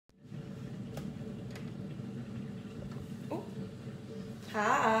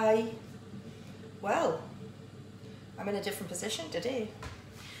Hi. Well, I'm in a different position today.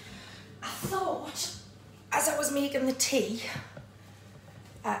 I thought, as I was making the tea,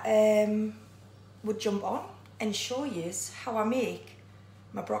 I would jump on and show you how I make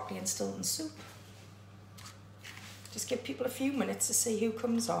my broccoli and Stilton soup. Just give people a few minutes to see who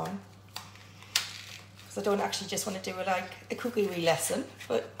comes on. Because I don't actually just want to do a cookery lesson.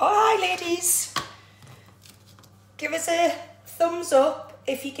 But, oh, hi ladies. Give us a thumbs up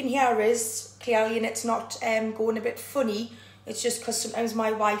if you can hear us clearly and it's not going a bit funny. It's just because sometimes my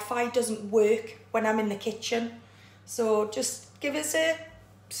Wi-Fi doesn't work when I'm in the kitchen. So just give us a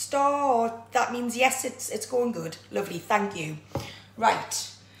star, or that means yes, it's going good. Lovely, thank you.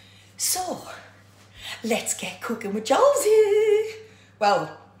 Right, so let's get cooking with Jolsey.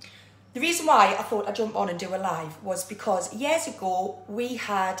 Well, the reason why I thought I'd jump on and do a live was because years ago we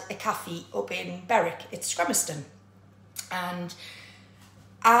had a cafe up in Berwick, it's Scrumiston, and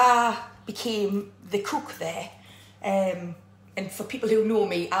I became the cook there. And for people who know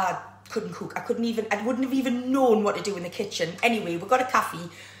me, I couldn't cook. I wouldn't have even known what to do in the kitchen. Anyway, we got a cafe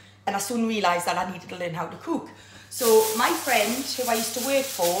and I soon realised that I needed to learn how to cook. So my friend, who I used to work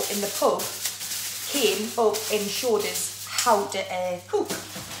for in the pub, came up and showed us how to cook.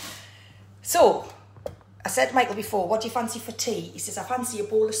 So I said to Michael before, what do you fancy for tea? He says, I fancy a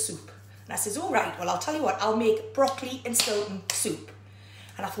bowl of soup. And I says, all right, well, I'll tell you what, I'll make broccoli and Stilton soup.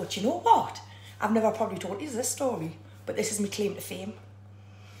 And I thought, you know what? I've never probably told you this story, but this is my claim to fame.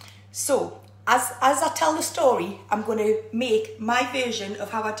 So, as I tell the story, I'm going to make my version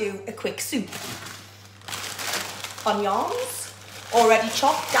of how I do a quick soup. Onions, already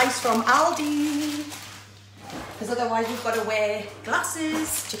chopped, diced from Aldi. Because otherwise you've got to wear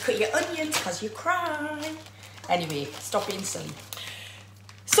glasses to cut your onions because you cry. Anyway, stop being silly.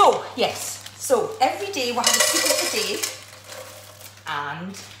 So, yes. So, every day we'll have a soup of the day.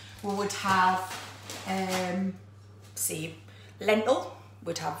 And we would have, say, lentil,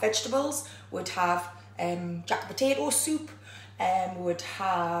 we'd have vegetables, we'd have jack potato soup, we'd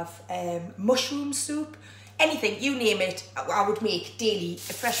have mushroom soup, anything, you name it, I would make daily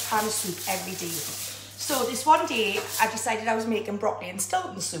a fresh pan of soup every day. So this one day, I decided I was making broccoli and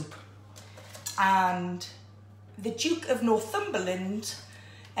Stilton soup. And the Duke of Northumberland,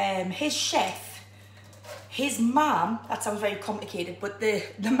 his chef, his mum, that sounds very complicated, but the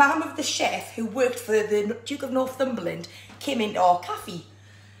mum of the chef who worked for the Duke of Northumberland came into our cafe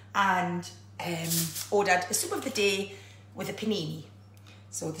and ordered a soup of the day with a panini.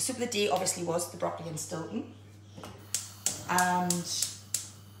 So the soup of the day obviously was the broccoli and Stilton. And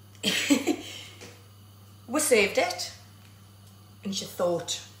we served it and she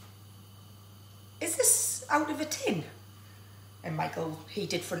thought, is this out of a tin? And Michael, he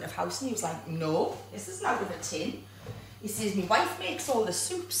did front of house and he was like, no, this isn't out of a tin. He says, my wife makes all the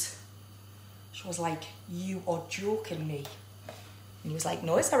soups. She was like, you are joking me. And he was like,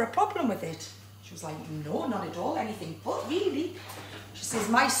 no, is there a problem with it? She was like, no, not at all, anything but really. She says,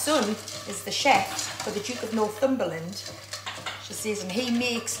 my son is the chef for the Duke of Northumberland. She says, and he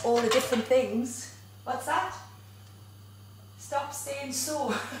makes all the different things. What's that? Stop saying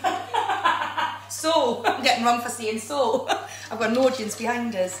so. So, I'm getting wrong for saying so. I've got an audience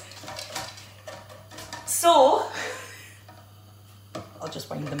behind us. So, I'll just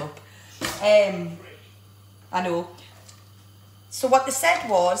wind them up. I know. So what they said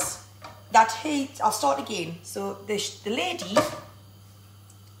was that I'll start again. So the lady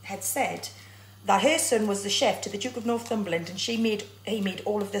had said that her son was the chef to the Duke of Northumberland and he made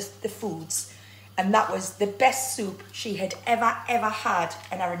all of the foods. And that was the best soup she had ever had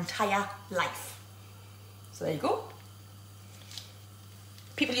in her entire life. So there you go.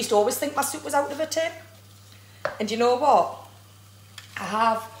 People used to always think my soup was out of a tin. And you know what? I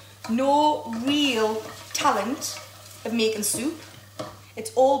have no real talent of making soup.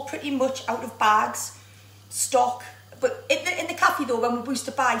 It's all pretty much out of bags, stock. But in the cafe though, when we used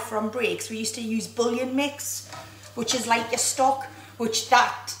to buy from breaks, we used to use bouillon mix, which is like your stock, which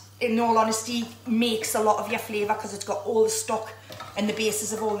that, in all honesty, makes a lot of your flavour because it's got all the stock and the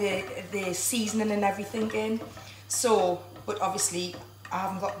basis of all the seasoning and everything in. So, but obviously I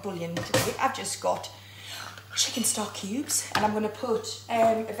haven't got bouillon today. I've just got chicken stock cubes and I'm going to put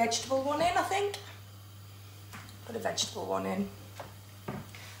a vegetable one in, I think. Put a vegetable one in.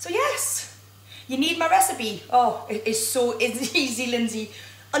 So yes, you need my recipe. Oh, it's so easy, Lindsay.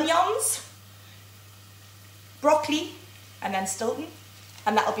 Onions, broccoli, and then Stilton.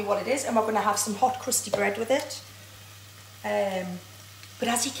 And that'll be what it is. And we're going to have some hot crusty bread with it. But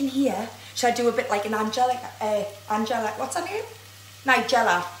as you can hear, should I do a bit like an Angela, what's her name?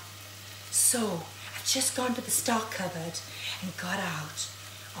 Nigella. So, I I've just gone to the stock cupboard and got out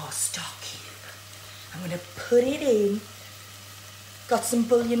our stock cube. I'm going to put it in. Got some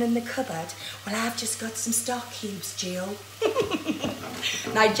bouillon in the cupboard. Well, I've just got some stock cubes, Jill.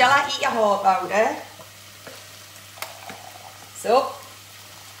 Nigella, eat your heart out, eh? So,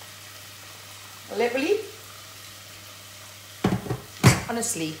 literally,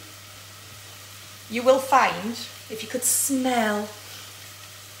 honestly, you will find, if you could smell,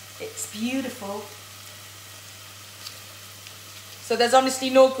 it's beautiful. So there's honestly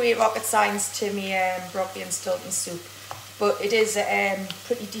no great rocket science to me broccoli and Stilton soup, but it is a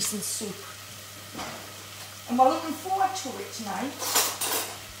pretty decent soup. And we're looking forward to it tonight.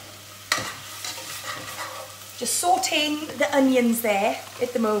 Just sauteing the onions there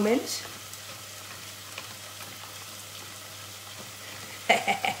at the moment.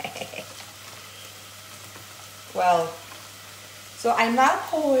 Well, so I'm now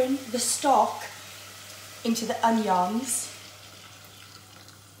pouring the stock into the onions.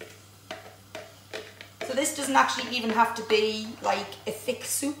 So this doesn't actually even have to be like a thick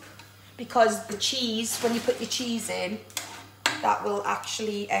soup, because the cheese, when you put your cheese in, that will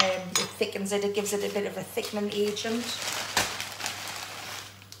actually, it thickens it, it gives it a bit of a thickening agent.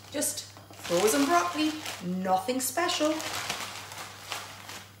 Just frozen broccoli, nothing special.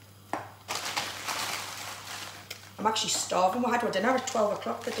 I'm actually starving. We had our dinner at 12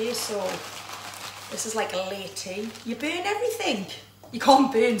 o'clock today, so this is like a late tea. You burn everything. You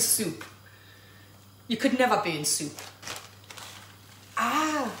can't burn soup. You could never burn soup.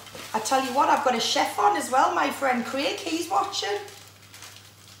 Ah, I tell you what, I've got a chef on as well, my friend Craig, he's watching.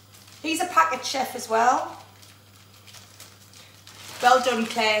 He's a packet chef as well. Well done,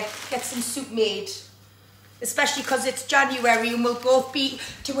 Claire. Get some soup made. Especially because it's January and we'll both be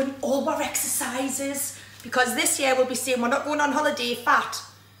doing all our exercises. Because this year we'll be saying we're not going on holiday fat.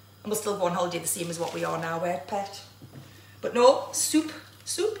 And we'll still go on holiday the same as what we are now, pet. But no, soup,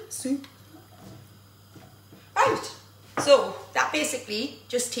 soup, soup. Right, so that basically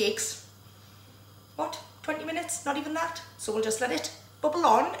just takes, what, 20 minutes? Not even that. So we'll just let it bubble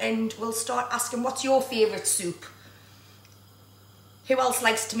on and we'll start asking, what's your favourite soup? Who else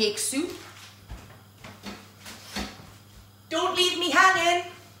likes to make soup? Don't leave me hanging.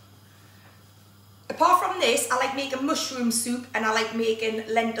 Apart from this, I like making mushroom soup and I like making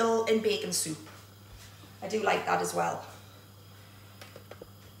lentil and bacon soup. I do like that as well.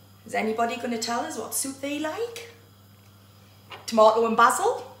 Is anybody going to tell us what soup they like? Tomato and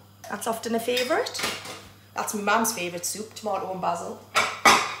basil. That's often a favourite. That's my mum's favourite soup, tomato and basil.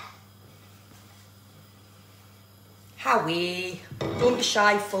 Howie, don't be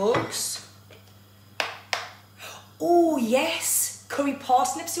shy, folks. Oh yes, curry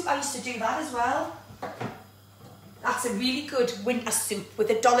parsnip soup. I used to do that as well. That's a really good winter soup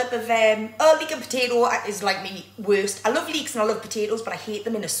with a dollop of leek and potato is like me worst. I love leeks and I love potatoes, but I hate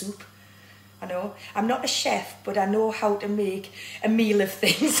them in a soup. I know. I'm not a chef, but I know how to make a meal of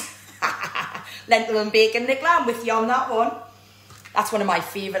things. Lentil and bacon, Nicola, I'm with you on that one. That's one of my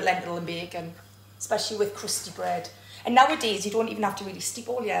favourite, lentil and bacon, especially with crusty bread. And nowadays, you don't even have to really steep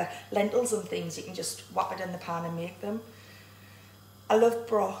all your lentils and things. You can just whap it in the pan and make them. I love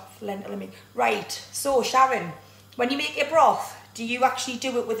broth, lentil and bacon. Right, so Sharon, when you make your broth, do you actually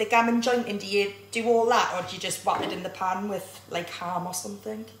do it with a gammon joint and do you do all that, or do you just whap it in the pan with like ham or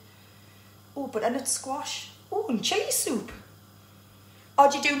something? Oh, butternut squash. Oh, and chilli soup. Or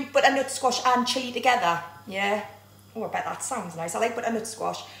do you do butternut squash and chilli together? Yeah. Oh, I bet that sounds nice. I like butternut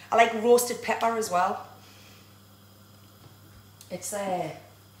squash. I like roasted pepper as well. It's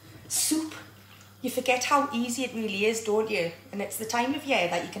soup. You forget how easy it really is, don't you? And it's the time of year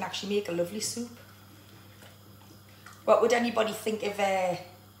that you can actually make a lovely soup. What would anybody think of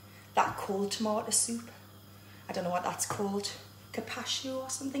that cold tomato soup? I don't know what that's called. Carpaccio or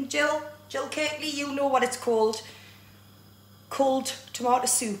something. Jill Kirkley, you know what it's called. Cold tomato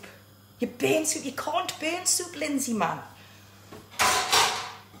soup. You burn soup. You can't burn soup, Lindsay, man.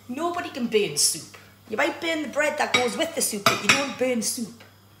 Nobody can burn soup. You might burn the bread that goes with the soup, but you don't burn soup.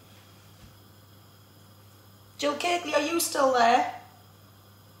 Jill Kirkley, are you still there?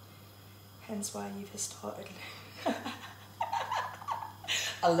 Hence why you've started.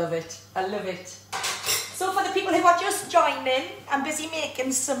 I love it. I love it. So for the people who are just joining, I'm busy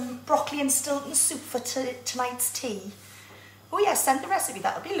making some broccoli and Stilton soup for tonight's tea. Oh yeah, send the recipe.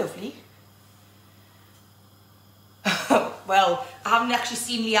 That'll be lovely. Well, I haven't actually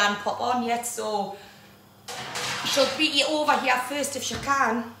seen Leanne pop on yet, so she'll beat you over here first if she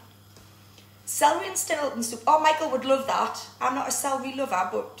can. Celery and Stilton soup. Oh, Michael would love that. I'm not a celery lover,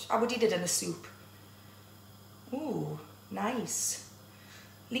 but I would eat it in a soup. Ooh, nice.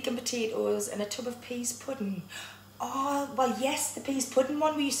 leek and potatoes and a tub of peas pudding. Oh, well, yes, the peas pudding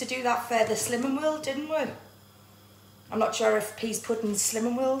one. We used to do that for the Slimming World, didn't we? I'm not sure if peas pudding's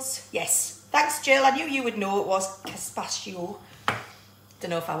Slimming World's. Yes. Thanks, Jill. I knew you would know it was pistachio.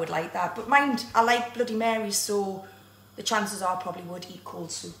 Don't know if I would like that. But mind, I like Bloody Marys, so the chances are I probably would eat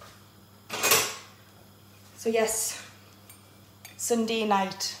cold soup. So, yes, Sunday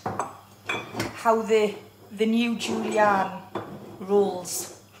night. How the new Julianne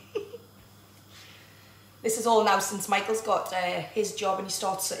rolls. This is all now since Michael's got his job and he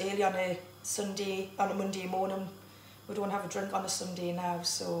starts so early on a Monday morning. We don't have a drink on a Sunday now,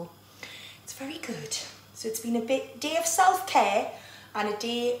 so it's very good. So it's been a day of self-care and a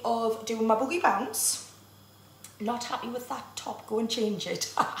day of doing my boogie bounce. Not happy with that top, go and change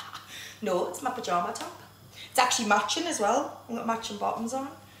it. No, it's my pyjama top. It's actually matching as well. I've got matching bottoms on.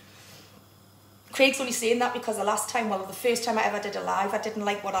 Craig's only saying that because the first time I ever did a live, I didn't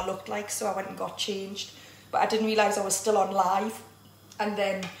like what I looked like, so I went and got changed. But I didn't realise I was still on live. And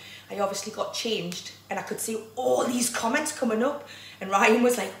then I obviously got changed and I could see all these comments coming up. And Ryan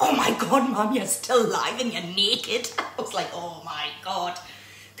was like, oh my God, Mum, you're still live and you're naked. I was like, oh my God.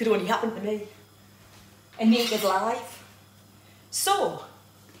 Could only happen to me. A naked live. So,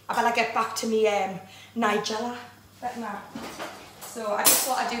 I better get back to me Nigella. So I just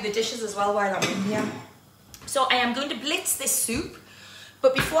thought I'd do the dishes as well while I'm in here. So I am going to blitz this soup.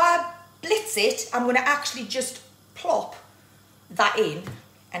 But before I blitz it, I'm going to actually just plop that in,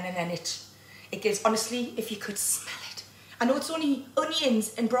 and then it gives, honestly, if you could smell it. I know it's only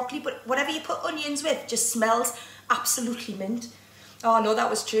onions and broccoli, but whatever you put onions with just smells absolutely mint. Oh no, that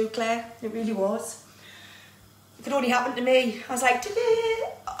was true, Claire. It really was. It could only happen to me. I was like,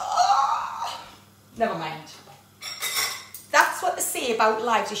 oh. Never mind. That's what they say about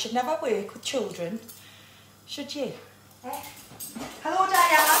lives. You should never work with children, should you? Hello,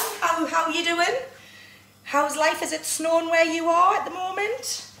 Diane. How are you doing? How's life? Is it snowing where you are at the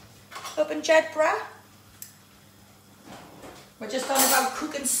moment? Up in Jedburgh? We're just on about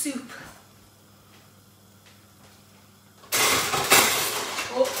cooking soup.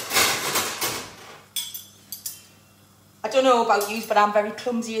 Oh. I don't know about you, but I'm very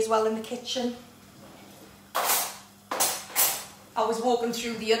clumsy as well in the kitchen. I was walking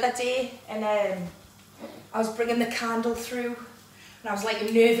through the other day and I was bringing the candle through and I was like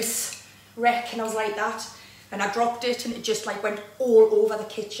a nervous wreck and I was like that. And I dropped it and it just like went all over the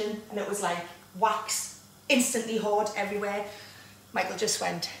kitchen and it was like wax, instantly hard everywhere. Michael just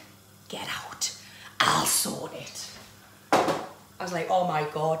went, get out, I'll sort it. I was like, oh my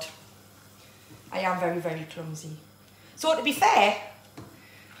God. I am very, very clumsy. So to be fair,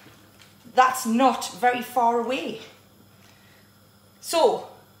 that's not very far away. So,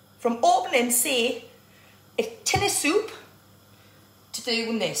 from opening, say, a tin of soup to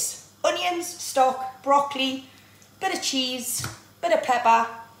doing this. Onions, stock, broccoli, bit of cheese, bit of pepper.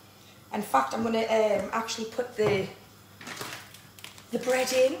 In fact, I'm going to actually put the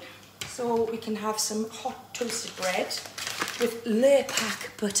bread in so we can have some hot toasted bread with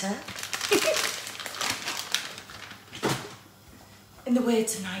Lurpak butter. In the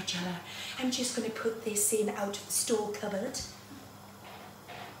words of Nigella, I'm just going to put this in out of the store cupboard.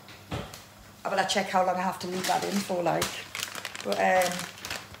 I will check how long I have to leave that in for, like. But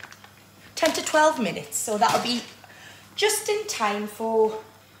 10 to 12 minutes, so that'll be just in time for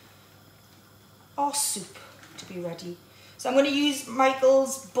our soup to be ready. So I'm going to use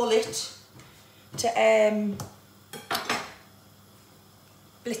Michael's bullet to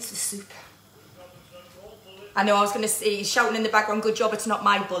blitz the soup. I know, I was going to say, he's shouting in the background, good job, it's not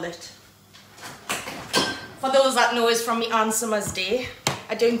my bullet. For those that know, it's from me Aunt Summer's day.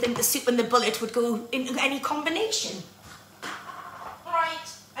 I don't think the soup and the bullet would go into any combination. Right,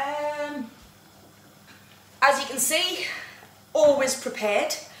 as you can see, always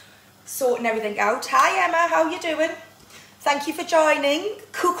prepared, sorting everything out. Hi Emma, how you doing? Thank you for joining.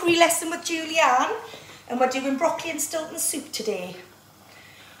 Cookery lesson with Julianne, and we're doing broccoli and Stilton soup today.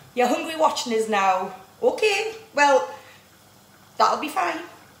 You're hungry watching us now. Okay, well, that'll be fine.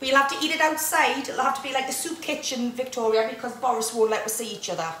 But you'll have to eat it outside. It'll have to be like the soup kitchen, Victoria, because Boris won't let us see each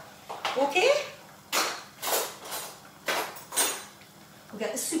other. Okay? We'll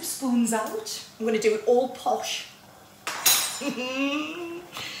get the soup spoons out. I'm going to do it all posh.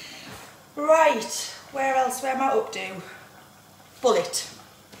 Right, where am I up to? Bullet.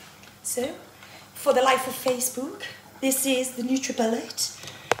 So, for the life of Facebook, this is the NutriBullet.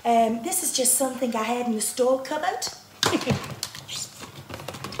 This is just something I had in the store cupboard.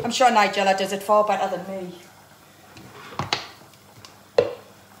 I'm sure Nigella does it far better than me.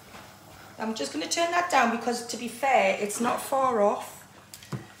 I'm just going to turn that down because, to be fair, it's not far off.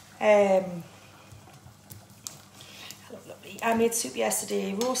 Hello, lovely. I made soup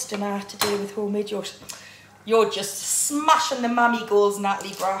yesterday, roast dinner today with homemade yogurt. You're just smashing the mammy goals,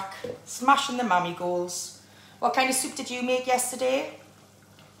 Natalie Brack. Smashing the mammy goals. What kind of soup did you make yesterday?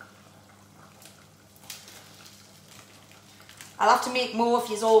 I'll have to make more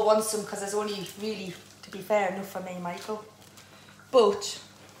if you all want some, because there's only really, to be fair, enough for me, Michael. But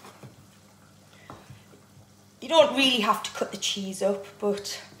you don't really have to cut the cheese up,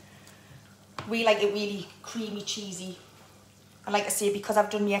 but we like it really creamy, cheesy. And like I say, because I've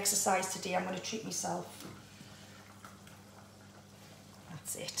done the exercise today, I'm going to treat myself.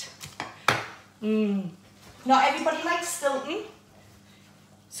 That's it. Not everybody likes Stilton,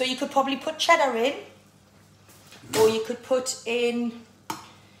 so you could probably put cheddar in. Or you could put in,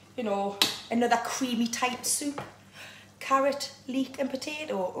 you know, another creamy type soup. Carrot, leek and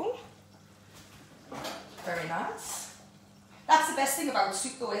potato. Oh, very nice. That's the best thing about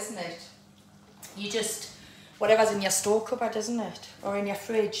soup though, isn't it? You just, whatever's in your store cupboard, isn't it? Or in your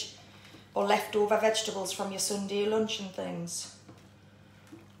fridge. Or leftover vegetables from your Sunday lunch and things.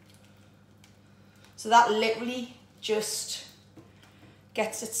 So that literally just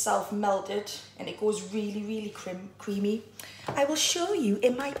gets itself melted and it goes really, really creamy. I will show you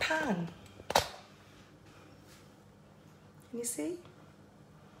in my pan. Can you see?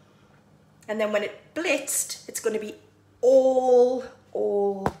 And then when it blitzed, it's going to be all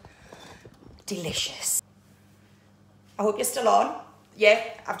delicious. I hope you're still on. Yeah,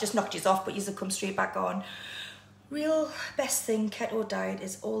 I've just knocked you off, but you'll come straight back on. Real best thing keto diet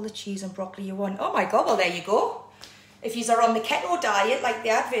is all the cheese and broccoli you want. Oh my God, well there you go. If you are on the keto diet, like the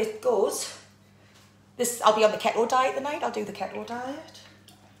advert goes, I'll be on the keto diet tonight. I'll do the keto diet.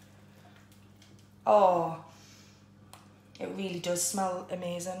 Oh, it really does smell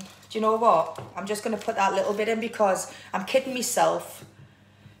amazing. Do you know what? I'm just going to put that little bit in because I'm kidding myself,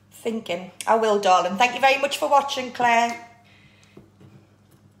 thinking, I will, darling. Thank you very much for watching, Claire.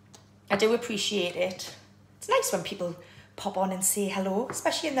 I do appreciate it. It's nice when people pop on and say hello,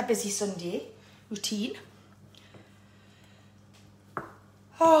 especially in their busy Sunday routine.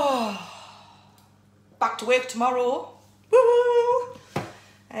 Oh, back to work tomorrow. Woo!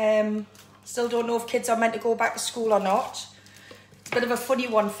 Still don't know if kids are meant to go back to school or not. It's a bit of a funny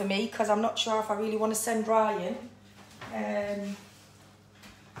one for me because I'm not sure if I really want to send Ryan.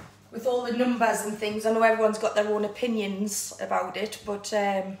 With all the numbers and things, I know everyone's got their own opinions about it, but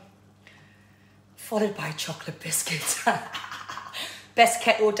followed by chocolate biscuits. Best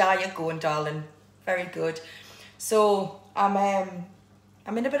keto diet going, darling. Very good. So I'm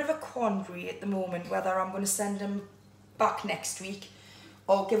in a bit of a quandary at the moment whether I'm going to send him back next week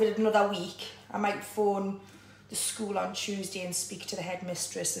or give it another week. I might phone the school on Tuesday and speak to the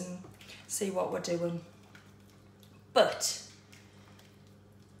headmistress and see what we're doing. But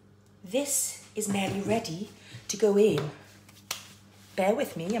this is nearly ready to go in. Bear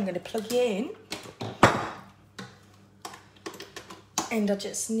with me, I'm going to plug you in. And I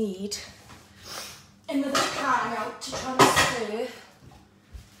just need another pan out to transfer.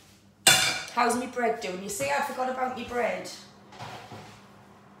 How's my bread doing? You see, I forgot about my bread.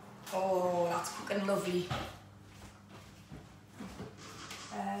 Oh, that's cooking lovely.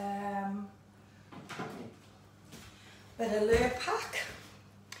 Bit of lure pack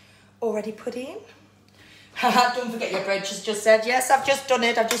already put in. Don't forget your bread, she's just said. Yes, I've just done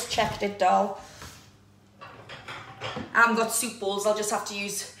it. I've just checked it, doll. I haven't got soup bowls. I'll just have to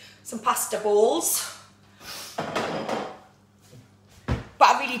use some pasta bowls. But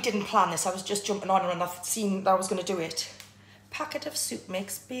I really didn't plan this. I was just jumping on and I've seen that I was going to do it. Packet of soup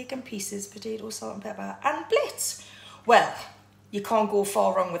mix, bacon pieces, potato, salt and pepper, and blitz. Well, you can't go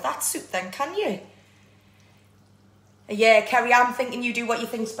far wrong with that soup then, can you? Yeah, Kerry, I'm thinking you do what you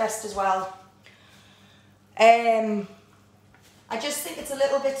think's best as well. I just think it's a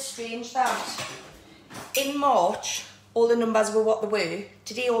little bit strange that in March, all the numbers were what they were.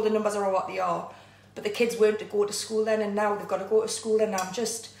 Today, all the numbers are what they are. But the kids weren't to go to school then, and now they've got to go to school, and I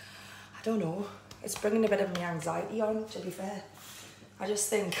don't know. It's bringing a bit of my anxiety on, to be fair. I just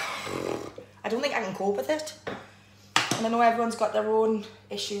think, I don't think I can cope with it. And I know everyone's got their own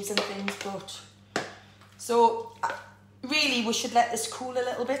issues and things, but... So, really, we should let this cool a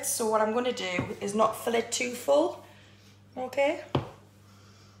little bit. So what I'm going to do is not fill it too full. Okay?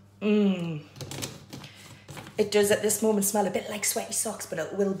 It does at this moment smell a bit like sweaty socks, but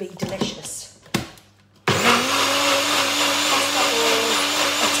it will be delicious.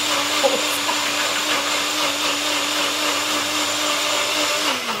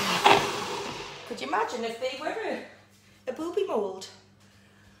 Could you imagine if they were a booby mould?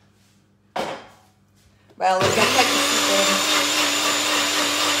 Well, we'll get like this.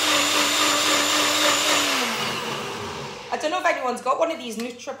 don't know if anyone's got one of these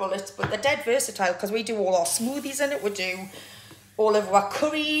NutriBullets, but they're dead versatile because we do all our smoothies in it. We do all of our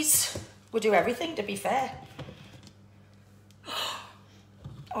curries. We do everything, to be fair.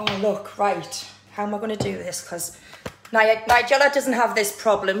 Oh, look, right. How am I going to do this? Because Nigella doesn't have this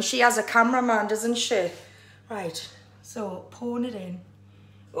problem. She has a cameraman, doesn't she? Right, so pouring it in.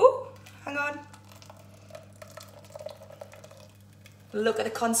 Oh, hang on. Look at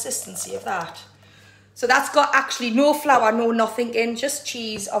the consistency of that. So that's got actually no flour, no nothing in, just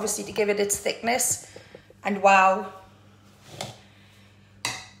cheese, obviously, to give it its thickness. And wow.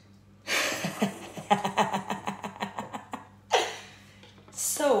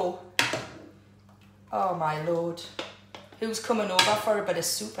 So, oh my Lord. Who's coming over for a bit of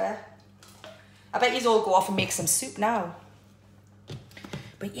soup, eh? I bet you all go off and make some soup now.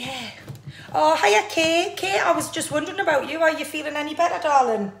 But yeah. Oh, hiya, Kay. Kay, I was just wondering about you. Are you feeling any better,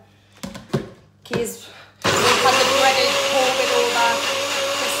 darling? Kay's had the breaded COVID over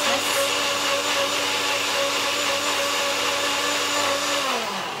Christmas.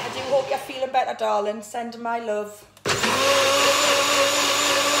 I do hope you're feeling better, darling. Send my love.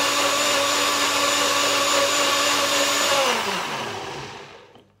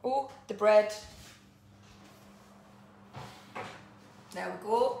 Oh, the bread. There we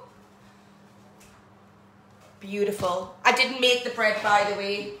go. Beautiful. I didn't make the bread, by the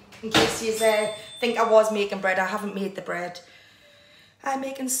way. In case you think I was making bread, I haven't made the bread. I'm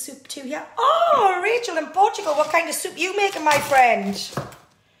making soup too, yeah. Oh, Rachel in Portugal, what kind of soup you making, my friend?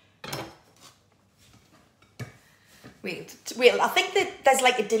 Wait, I think that there's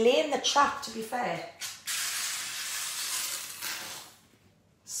like a delay in the chat, to be fair.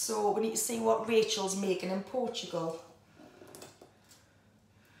 So we need to see what Rachel's making in Portugal.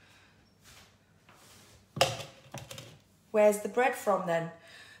 Where's the bread from then?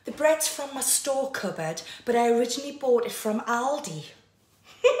 The bread's from my store cupboard, but I originally bought it from Aldi.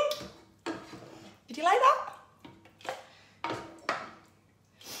 Did you like that?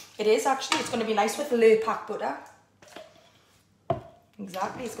 It is actually. It's going to be nice with Lurpak butter.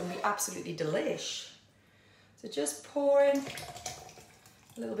 Exactly. It's going to be absolutely delish. So just pouring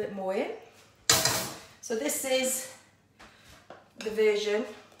a little bit more in. So this is the version.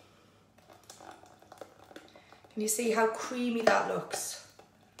 Can you see how creamy that looks?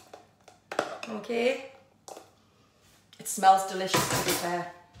 Okay. It smells delicious, to be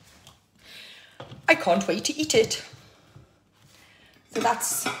fair. I can't wait to eat it. So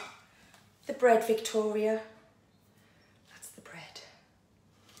that's the bread, Victoria. That's the bread.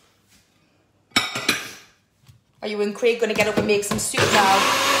 Are you and Craig going to get up and make some soup now?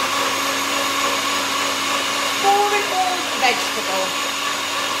 Pouring all the vegetable.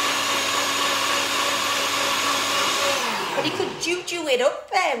 But you could juju it up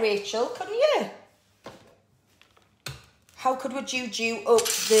there, Rachel, couldn't you? How could we juju up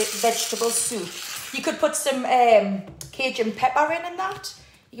the vegetable soup? You could put some Cajun pepper in that.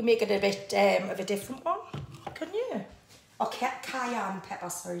 You can make it a bit of a different one, couldn't you? Or cayenne pepper,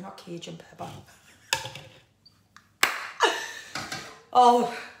 sorry, not Cajun pepper.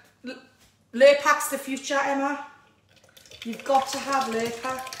 Oh, Lurpak's the future, Emma. You've got to have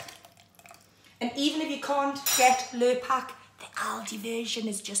Lurpak. And even if you can't get Lurpak, the Aldi version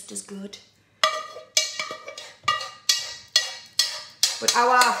is just as good. But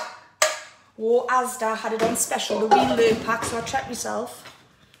our Asda had it on special, the real Lurpak, so I treated myself.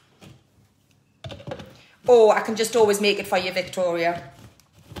 Oh, I can just always make it for you, Victoria.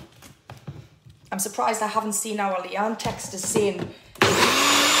 I'm surprised I haven't seen our Leanne text us saying...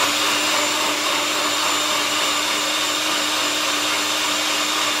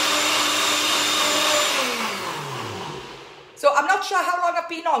 So I'm not sure how long I've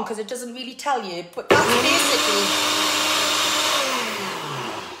been on because it doesn't really tell you, but that's basically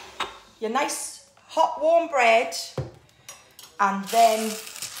your nice hot warm bread and then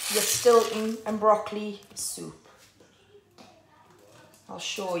your Stilton and broccoli soup. I'll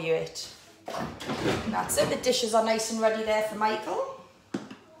show you it. And that's it, the dishes are nice and ready there for Michael.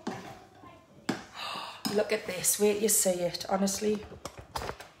 Look at this, wait till you see it, honestly.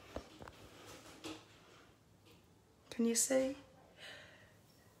 Can you see?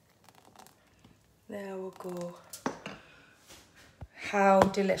 There we go. How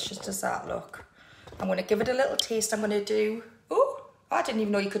delicious does that look? I'm going to give it a little taste. I'm going to do... Oh, I didn't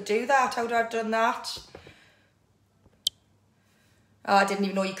even know you could do that. How would I have done that? Oh, I didn't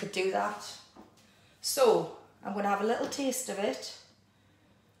even know you could do that. So, I'm going to have a little taste of it.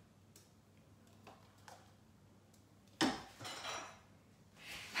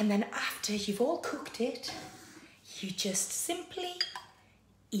 And then after you've all cooked it, you just simply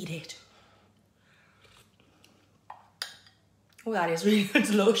eat it. Oh, that is really good,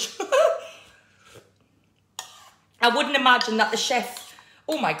 lush. I wouldn't imagine that the chef...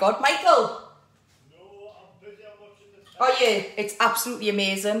 Oh my God, Michael. No, I'm busy. I'm watching this. Oh yeah, it's absolutely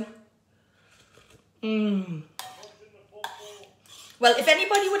amazing. Well, if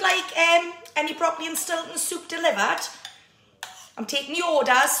anybody would like any broccoli and Stilton soup delivered, I'm taking the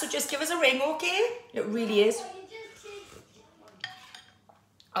orders, so just give us a ring, okay? It really is.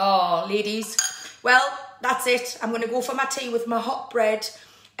 Oh, ladies. Well, that's it. I'm going to go for my tea with my hot bread.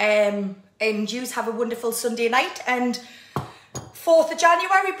 And yous have a wonderful Sunday night. And 4th of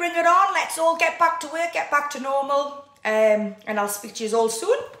January, bring it on. Let's all get back to work, get back to normal. And I'll speak to you all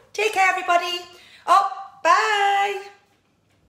soon. Take care, everybody. Oh, bye.